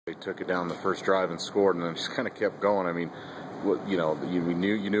took it down the first drive and scored, and then just kind of kept going. I mean,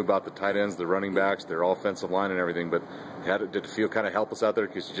 you knew about the tight ends, the running backs, their offensive line, and everything, but did it feel kind of helpless out there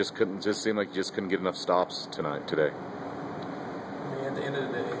because you just couldn't? Just seemed like you just couldn't get enough stops today. I mean, at the end of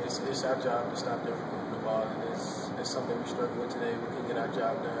the day, it's our job to stop them from moving the ball, and it's something we struggle with today. We can get our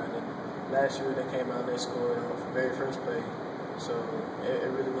job done. And last year they came out and they scored on the very first play, so it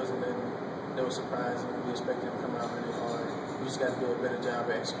really wasn't no surprise. We expected them to come out really hard. We just got to do a better job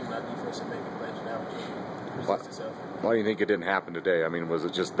of executing our defense and making plays when the opportunity presents itself. Why do you think it didn't happen today? I mean, was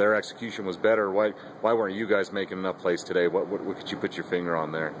it just their execution was better? Why weren't you guys making enough plays today? What could you put your finger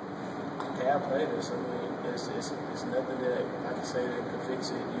on there? They outplayed us. I mean, it's nothing that I can say that could fix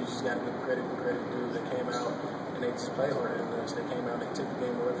it. You just got to give credit where credit due. They came out and they just played harder than us. They came out and they took the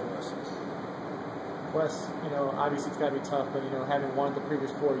game away from us. Wes, obviously it's got to be tough, but, having won the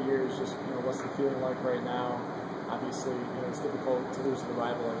previous 4 years, just, what's the feeling like right now? Obviously, it's difficult to lose to the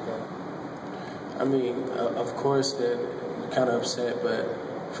rival like that. I mean, of course, that we're kind of upset, but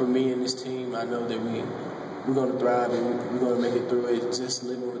for me and this team, I know that we're going to thrive and we're going to make it through it. Just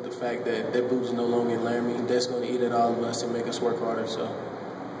living with the fact that boot is no longer in Laramie, that's going to eat at all of us and make us work harder. So,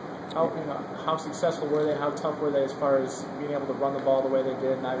 how successful were they? How tough were they as far as being able to run the ball the way they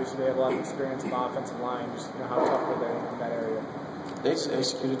did? And obviously, they have a lot of experience in the offensive line. Just how tough were they in that area? They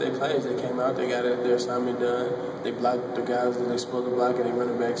executed their plays. They came out, they got their assignment done. They blocked the guys that they supposed to block, and their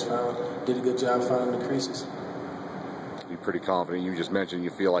running backs did a good job finding the creases. You're pretty confident. You just mentioned you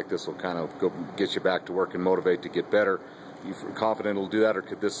feel like this will kind of get you back to work and motivate to get better. You confident it'll do that, or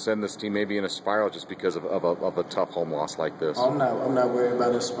could this send this team maybe in a spiral just because of a tough home loss like this? I'm not worried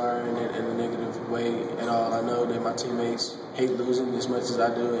about us spiraling in a negative way at all. I know that my teammates hate losing as much as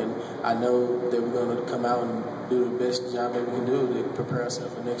I do, and I know that we're going to come out and do the best job that we can do to prepare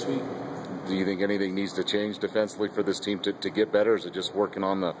ourselves for next week. Do you think anything needs to change defensively for this team to get better? Is it just working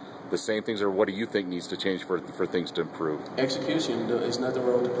on the same things, or what do you think needs to change for things to improve? Execution. There's nothing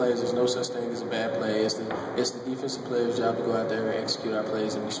wrong with the plays. There's no such thing as a bad play. It's the defensive player's job to go out there and execute our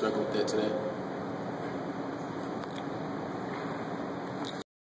plays, and we struggle with that today.